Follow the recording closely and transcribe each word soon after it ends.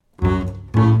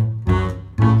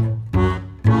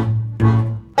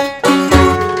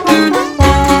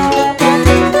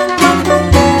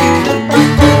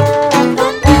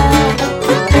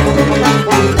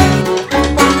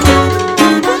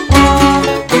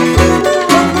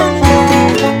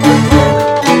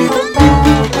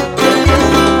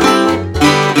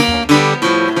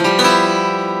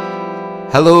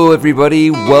Hello everybody,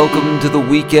 welcome to the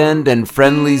weekend and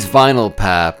Friendly's Vinyl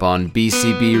Pap on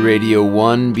BCB Radio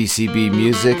 1, BCB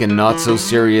Music and Not So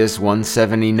Serious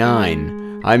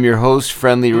 179. I'm your host,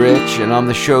 Friendly Rich, and on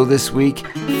the show this week,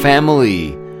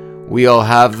 family. We all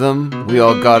have them, we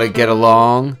all gotta get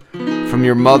along. From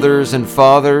your mothers and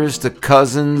fathers to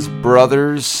cousins,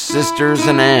 brothers, sisters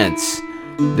and aunts.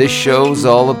 This show's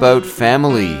all about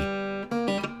family.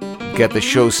 Get the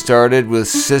show started with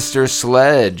Sister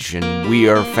Sledge and We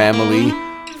Are Family,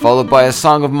 followed by a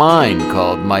song of mine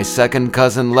called My Second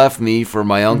Cousin Left Me for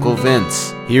My Uncle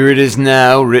Vince. Here it is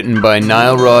now, written by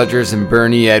Nile Rodgers and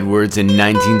Bernie Edwards in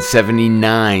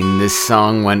 1979. This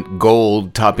song went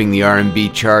gold, topping the R&B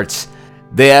charts.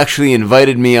 They actually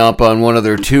invited me up on one of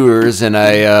their tours, and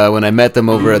when I met them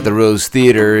over at the Rose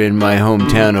Theatre in my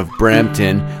hometown of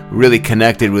Brampton, really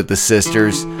connected with the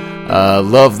sisters.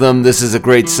 Love them. This is a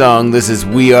great song. This is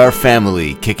We Are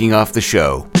Family, kicking off the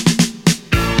show.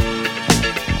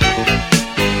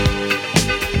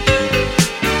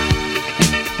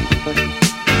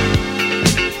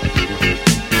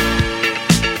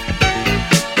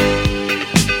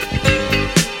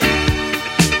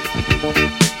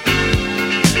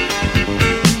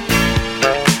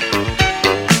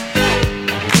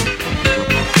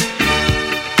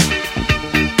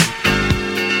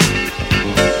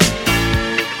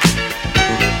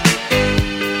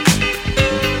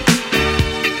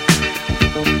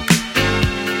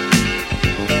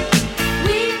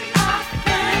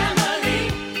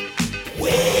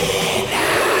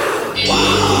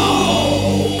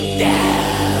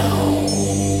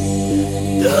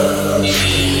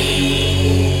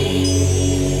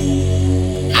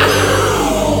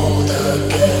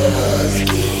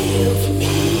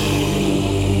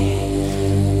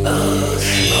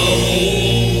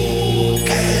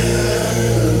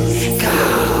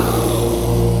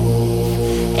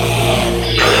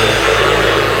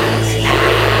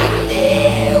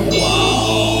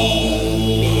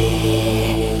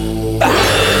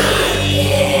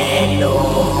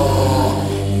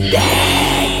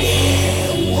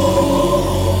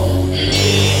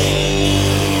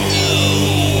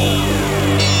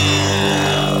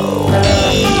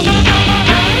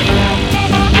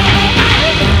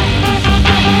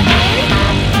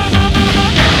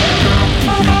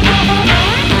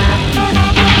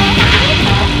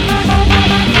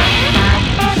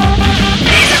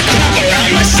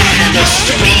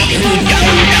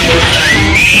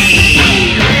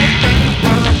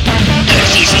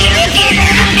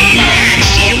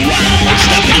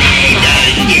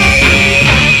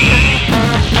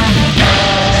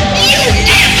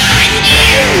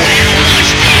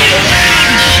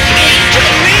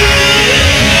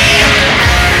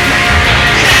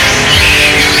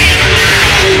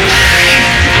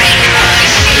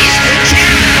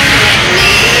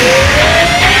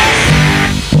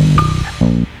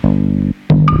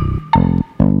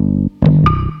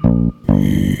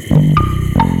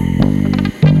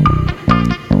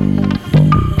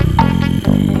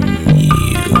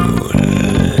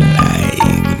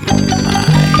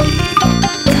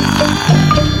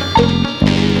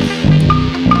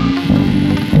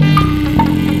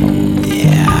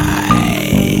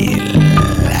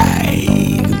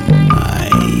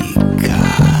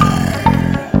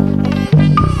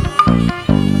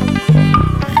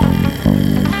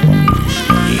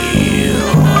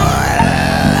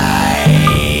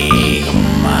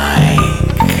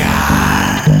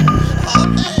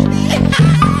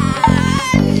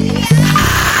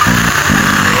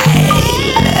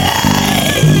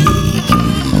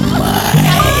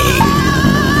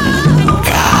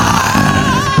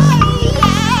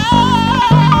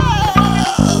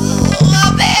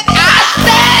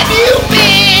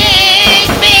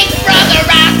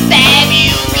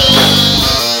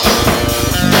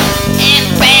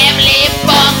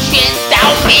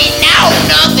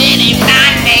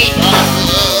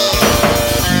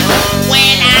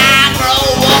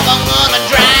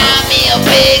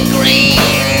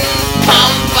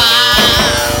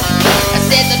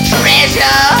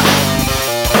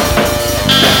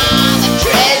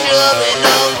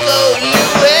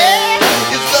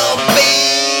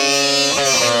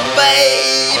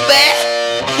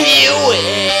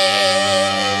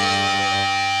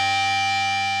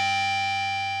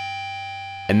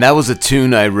 And that was a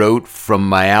tune I wrote from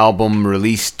my album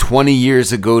released 20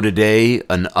 years ago today,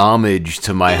 an homage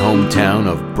to my hometown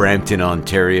of Brampton,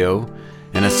 Ontario,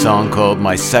 and a song called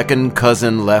My Second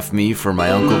Cousin Left Me for My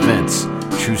Uncle Vince.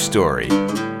 True story.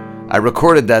 I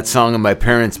recorded that song in my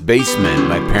parents' basement.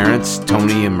 My parents,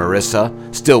 Tony and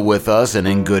Marissa, still with us and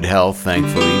in good health,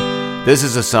 thankfully. This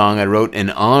is a song I wrote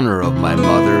in honor of my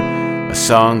mother, a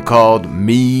song called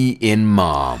Me in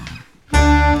Mom.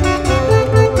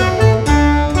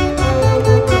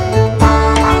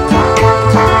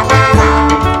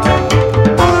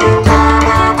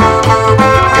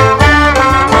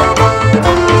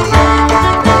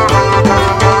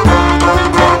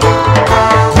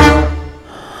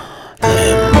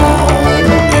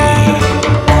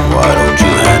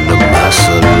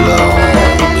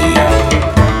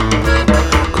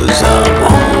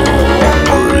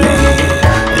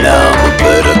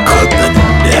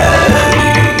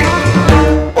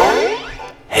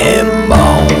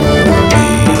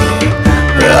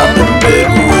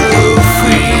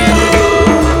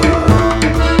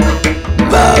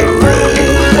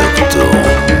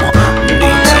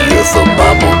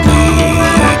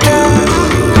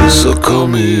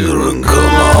 Come here and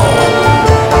come on,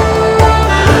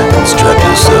 and strap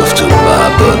yourself to my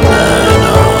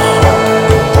banana,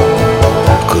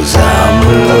 'cause I'm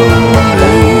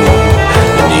lonely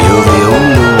and you're the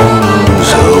only one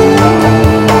who's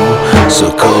home. So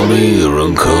come here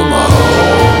and come on,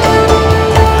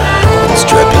 and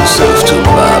strap yourself to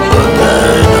my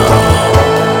banana,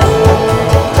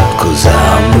 'cause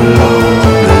I'm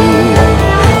lonely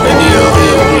and you're the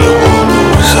only one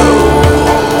who's home.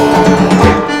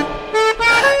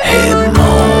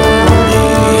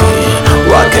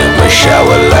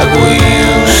 Shower like we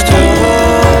used to,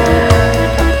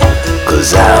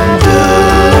 'cause I'm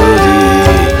dirty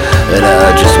and I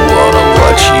just wanna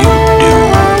watch you do.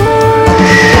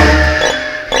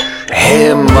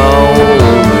 Hey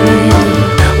mommy,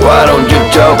 why don't you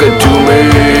talk it to me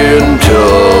in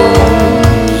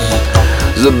tongues?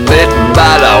 The bit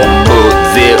by the book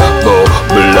there,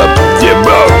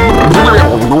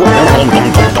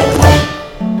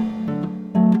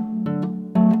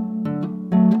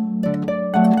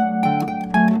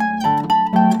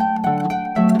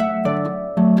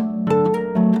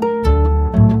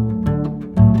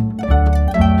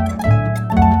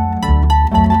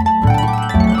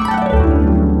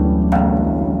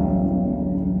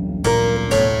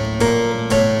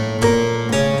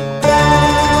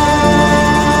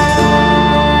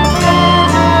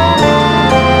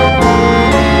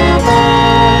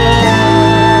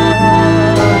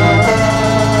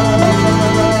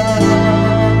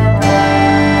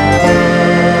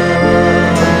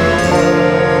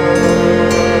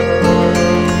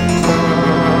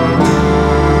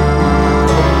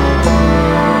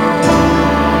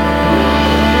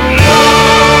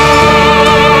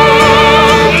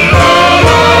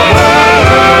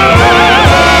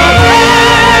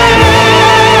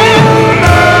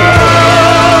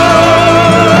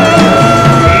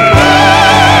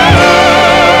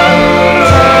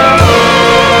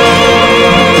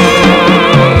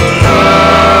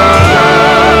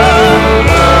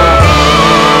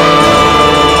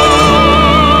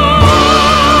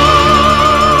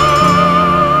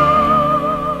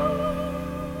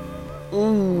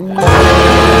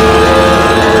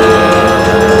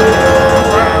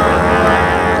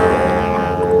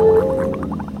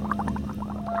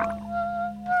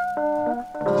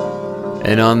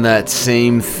 And on that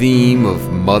same theme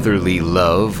of motherly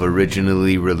love,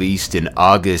 originally released in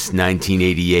August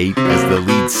 1988 as the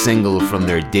lead single from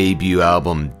their debut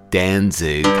album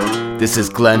Danzig, this is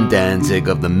Glenn Danzig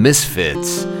of the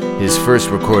Misfits, his first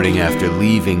recording after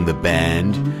leaving the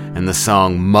band, and the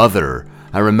song Mother.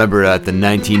 I remember at the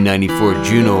 1994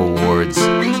 Juno Awards,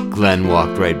 Glenn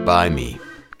walked right by me.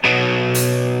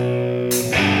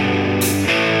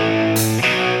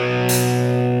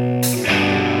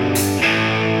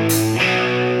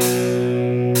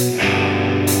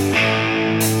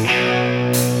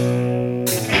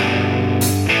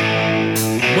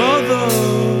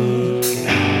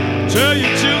 Tell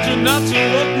your children not to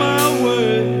walk my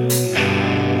way.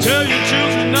 Tell your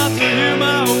children not to hear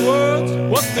my words,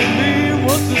 what they mean,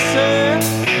 what they say,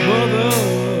 mother.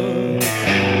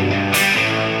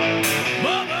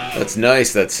 That's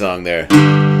nice, that song there.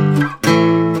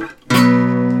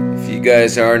 If you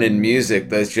guys aren't in music,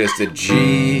 that's just a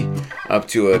G up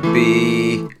to a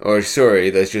B, or sorry,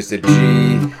 that's just a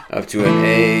G up to an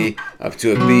A, up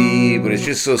to a B, but it's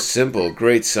just so simple.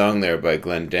 Great song there by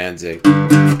Glenn Danzig.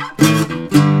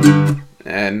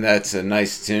 And that's a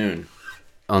nice tune.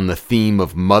 On the theme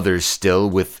of mothers still,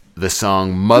 with the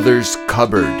song Mother's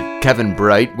Cupboard. Kevin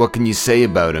Bright, what can you say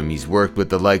about him? He's worked with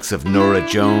the likes of Norah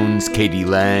Jones, Katie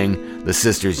Lang, the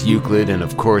sisters Euclid, and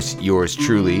of course yours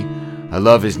truly. I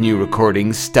love his new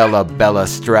recording, Stella Bella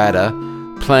Strata,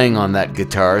 playing on that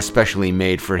guitar specially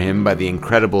made for him by the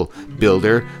incredible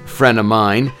builder, friend of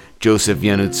mine, Joseph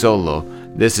Yanuzzolo.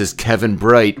 This is Kevin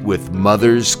Bright with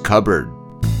Mother's Cupboard.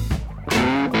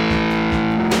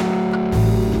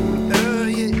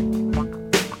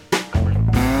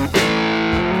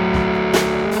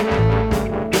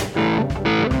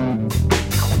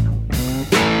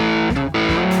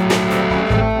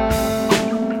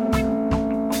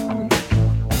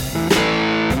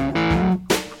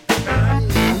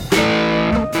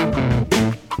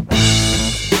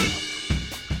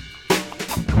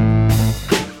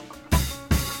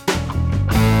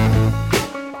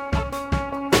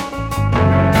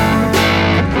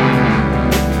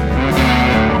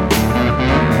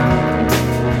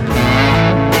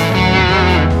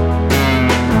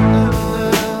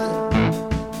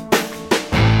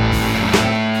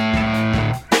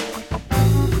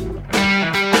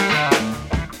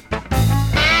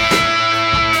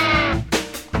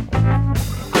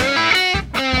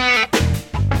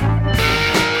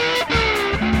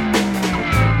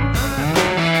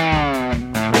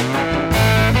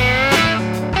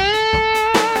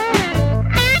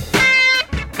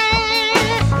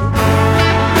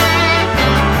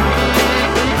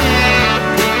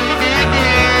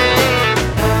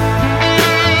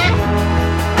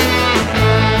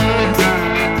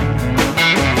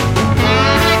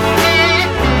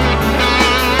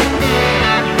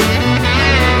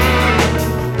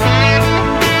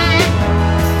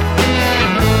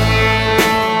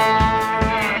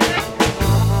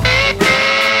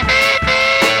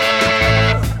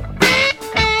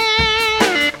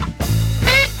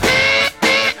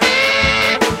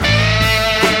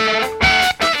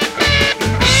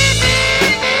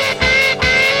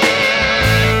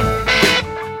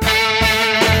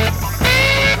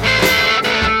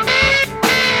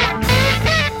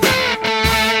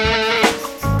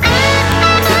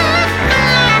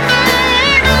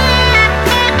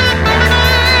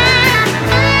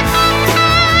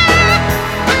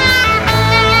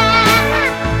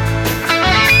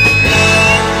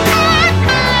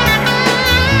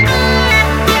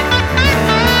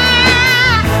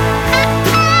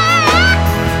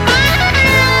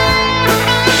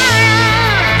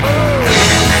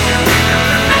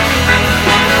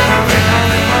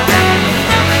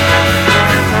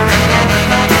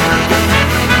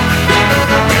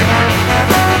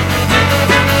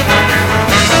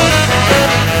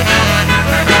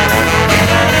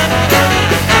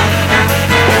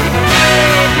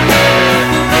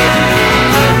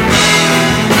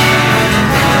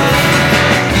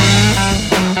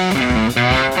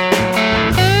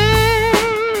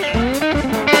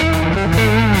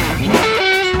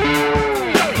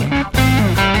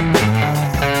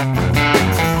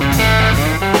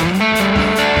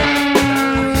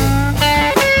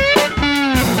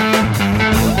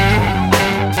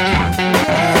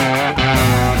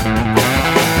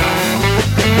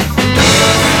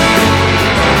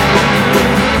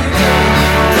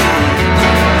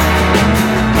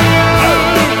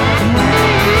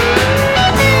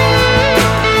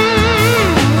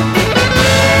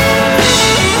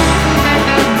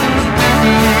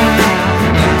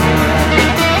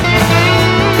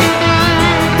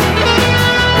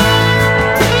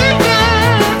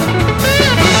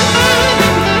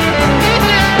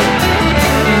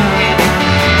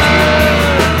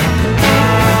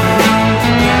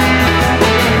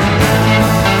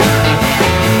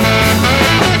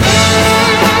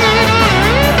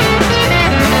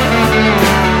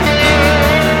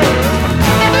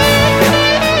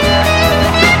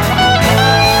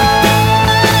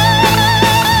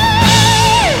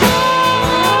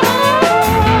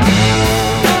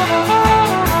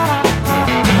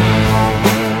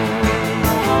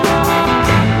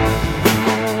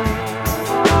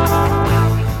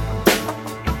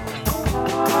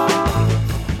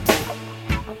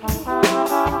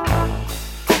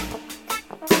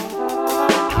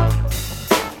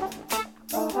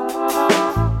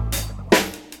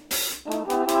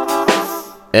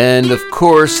 And of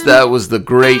course, that was the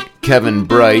great Kevin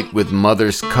Bright with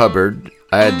Mother's Cupboard.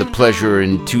 I had the pleasure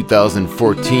in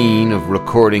 2014 of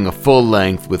recording a full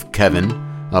length with Kevin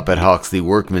up at Hawksley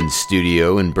Workman's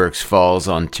studio in Berks Falls,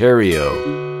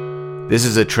 Ontario. This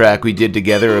is a track we did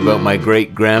together about my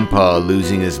great-grandpa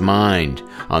losing his mind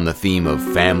on the theme of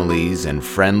families and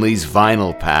Friendly's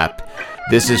vinyl pap.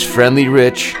 This is Friendly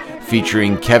Rich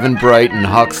featuring Kevin Bright and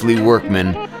Hawksley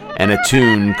Workman and a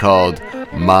tune called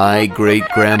My Great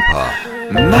Grandpa.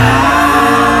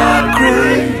 My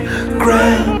great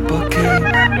grandpa came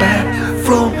back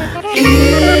from Ethiopia,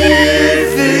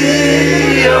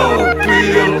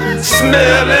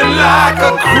 smelling like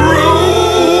a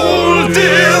cruel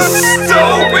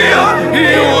dystopia.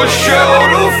 He was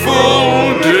short of full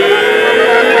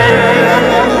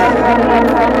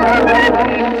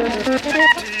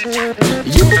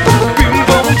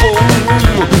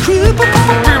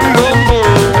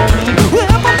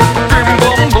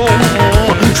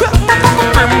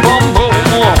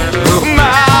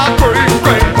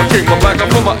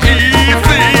from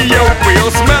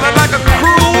Ethiopia, smelling like a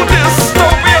cruel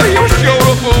dystopia. He was sure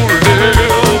to fool them.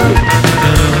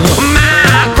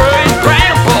 My great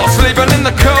grandpa sleeping in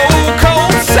the cold,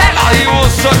 cold cellar. He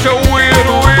was such a weird,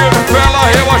 weird fella.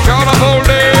 He was sure to fool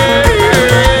them.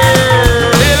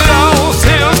 He lost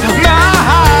his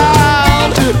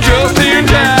mind just in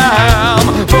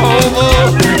time for the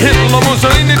Hitler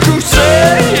Mussolini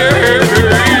crusade.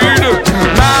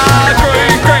 My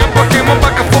great grandpa came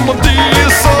back from a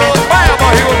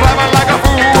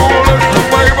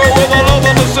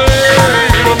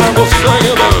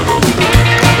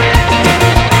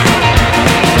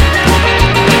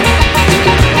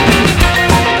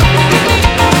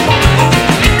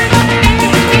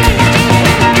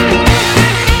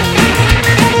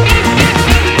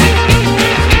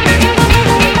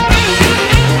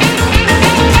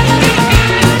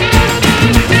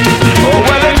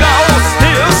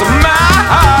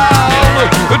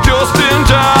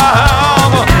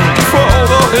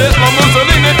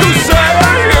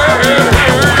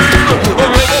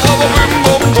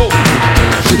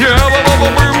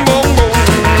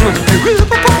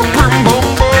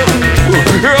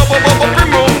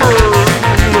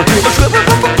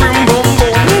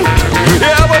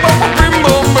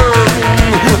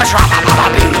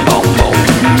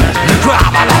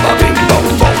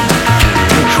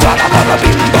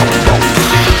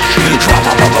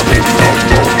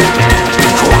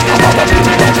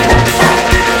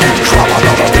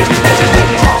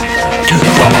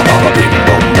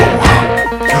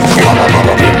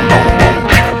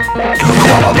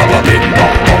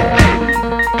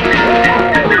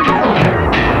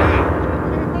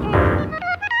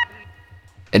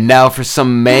And now for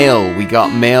some mail. We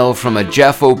got mail from a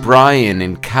Jeff O'Brien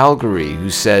in Calgary who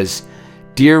says,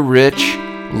 Dear Rich,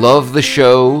 love the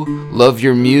show, love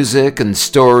your music and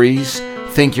stories,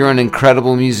 think you're an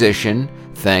incredible musician.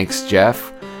 Thanks,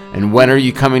 Jeff. And when are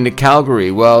you coming to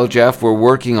Calgary? Well, Jeff, we're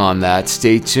working on that.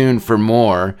 Stay tuned for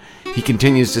more. He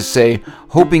continues to say,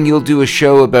 hoping you'll do a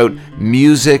show about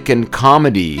music and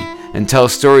comedy and tell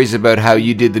stories about how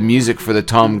you did the music for the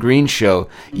Tom Green Show.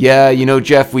 Yeah, you know,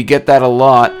 Jeff, we get that a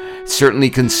lot. Certainly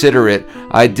consider it.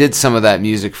 I did some of that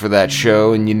music for that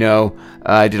show, and you know,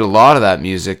 I did a lot of that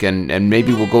music, and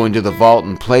maybe we'll go into the vault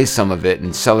and play some of it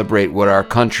and celebrate what our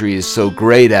country is so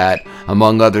great at,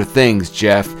 among other things,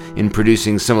 Jeff, in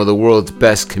producing some of the world's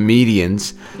best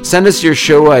comedians. Send us your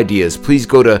show ideas. Please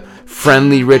go to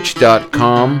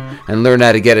friendlyrich.com and learn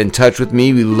how to get in touch with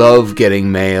me. We love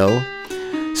getting mail.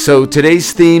 So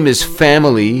today's theme is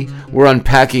family. We're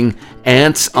unpacking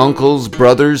aunts, uncles,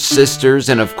 brothers, sisters,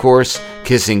 and of course,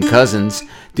 kissing cousins.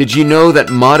 Did you know that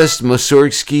Modest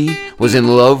Mussorgsky was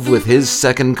in love with his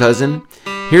second cousin?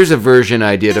 Here's a version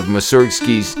I did of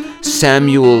Mussorgsky's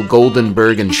Samuel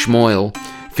Goldenberg and Schmoyle,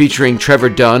 featuring Trevor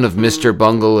Dunn of Mr.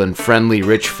 Bungle and Friendly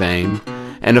Rich fame.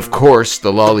 And of course,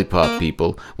 the Lollipop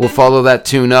People. We'll follow that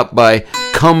tune up by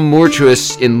Cum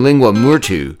Mortuus in Lingua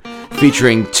Murtu,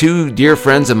 featuring two dear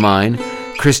friends of mine,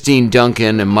 Christine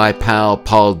Duncan and my pal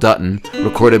Paul Dutton,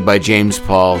 recorded by James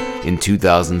Paul in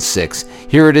 2006.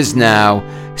 Here it is now,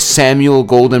 Samuel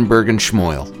Goldenberg and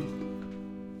Schmoyle.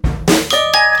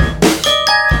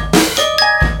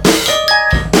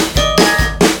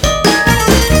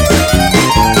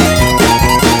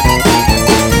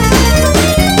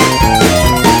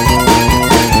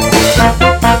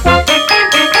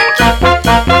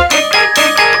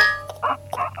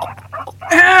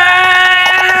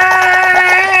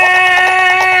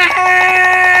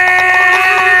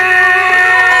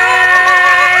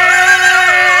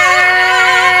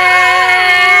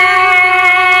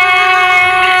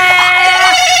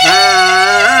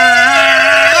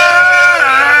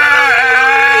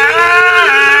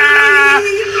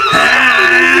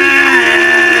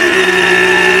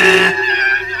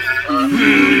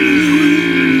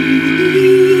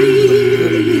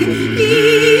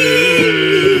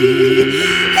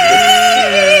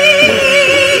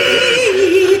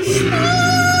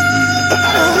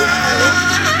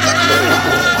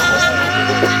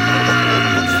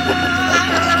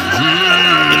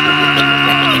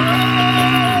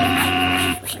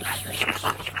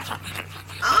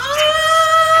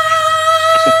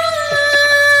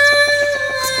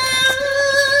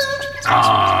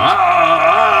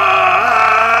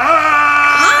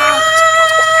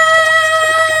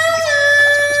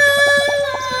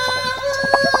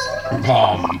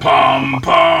 Pom pom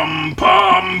pom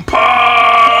pom pom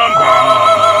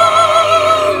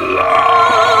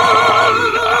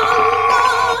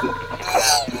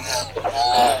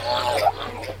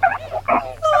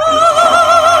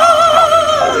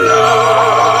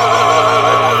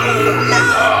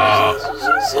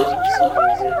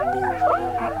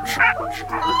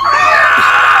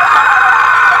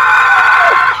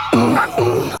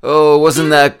Oh,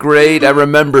 wasn't that great? I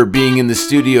remember being in the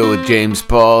studio with James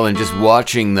Paul and just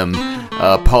watching them,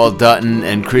 Paul Dutton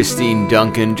and Christine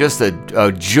Duncan. Just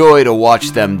a joy to watch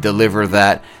them deliver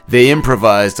that. They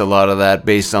improvised a lot of that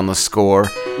based on the score.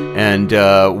 And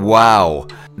wow,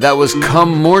 that was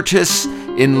Cum Mortis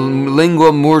in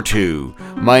Lingua Mortu,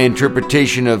 my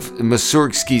interpretation of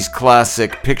Mussorgsky's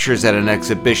classic Pictures at an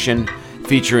Exhibition,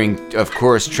 featuring, of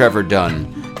course, Trevor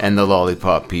Dunn and the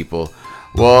Lollipop People.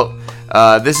 Well,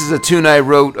 this is a tune I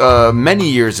wrote many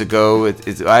years ago.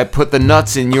 I put the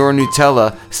nuts in your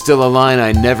Nutella, still a line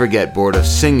I never get bored of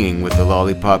singing with the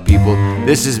Lollipop People.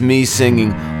 This is me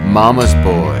singing Mama's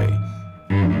Boy.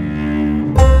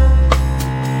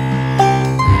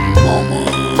 Mama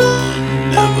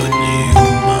never knew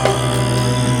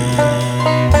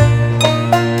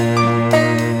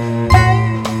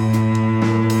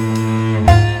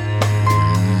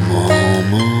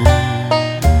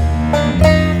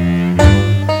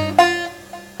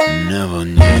never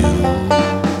knew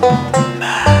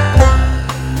my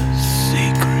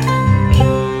secret.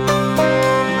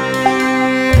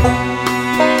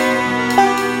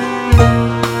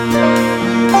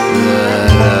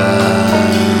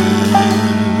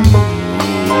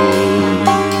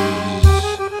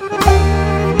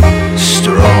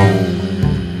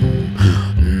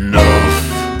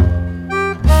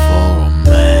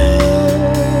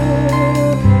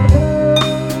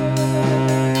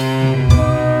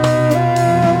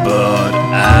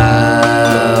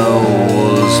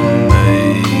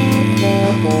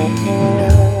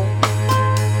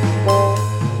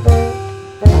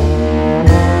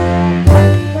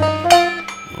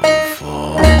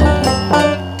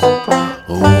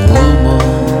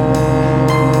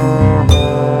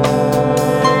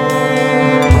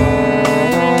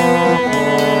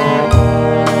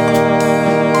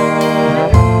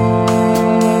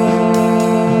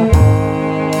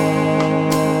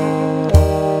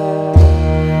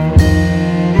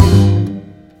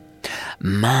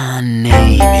 My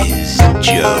name is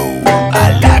Joe.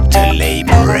 I like to lay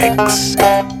bricks.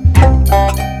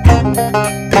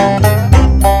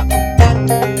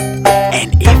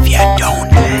 And if you don't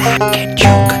like it,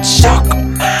 you could suck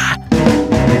my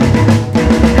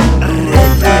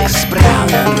red bricks, brown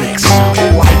bricks,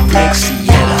 white bricks,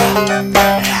 yellow.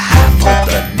 I put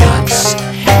the nuts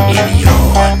in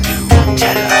your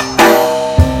Nutella.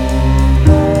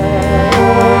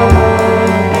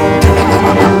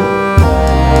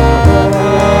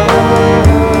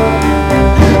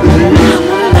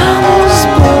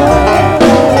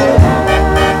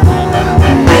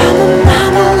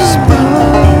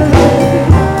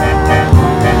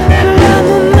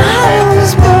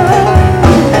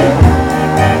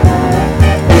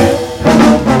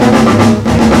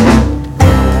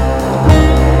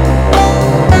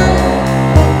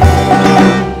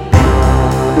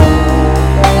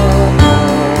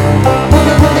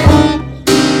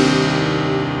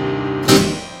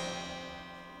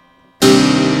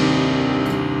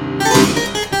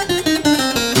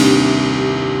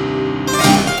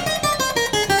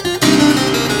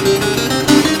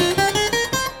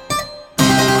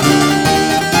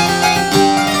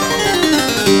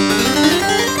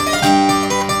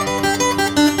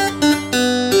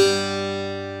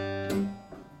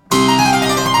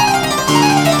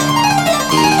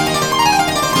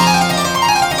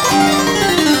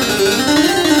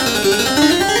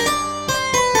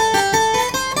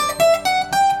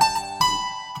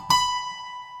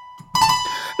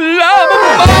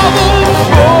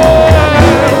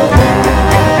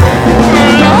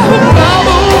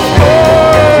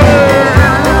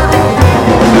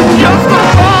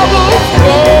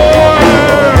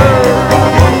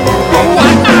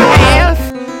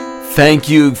 Thank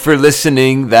you for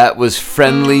listening. That was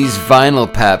Friendly's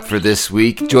Vinyl Pap for this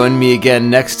week. Join me again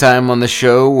next time on the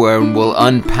show where we'll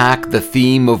unpack the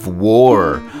theme of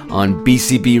war on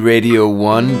BCB Radio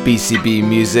 1, BCB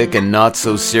Music, and Not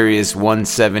So Serious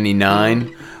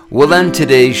 179. We'll end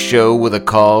today's show with a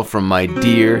call from my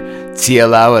dear Tia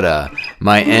Laura,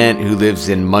 my aunt who lives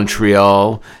in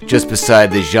Montreal, just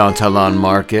beside the Jean Talon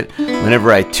Market.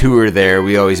 Whenever I tour there,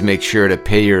 we always make sure to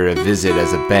pay her a visit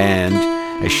as a band,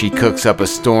 as she cooks up a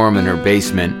storm in her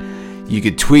basement. You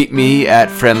could tweet me at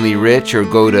FriendlyRich or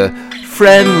go to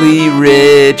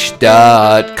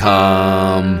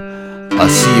friendlyrich.com. I'll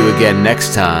see you again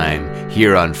next time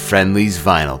here on Friendly's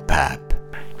Vinyl Pap.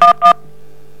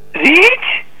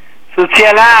 Rich? Su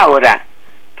zia Laura,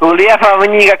 tu lì a far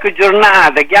venire qualche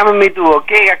giornata, chiamami tu,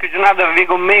 ok? Qualche giornata vieni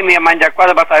con me, mi mangia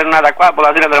qua, passare la giornata qua, poi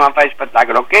la sera dovremo fare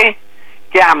spettacolo, ok?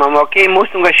 Chiamami, ok?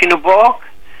 Mostro un cascino poco,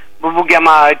 poi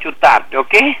chiamare più tardi,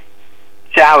 ok?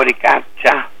 Ciao Riccardo,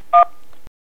 ciao.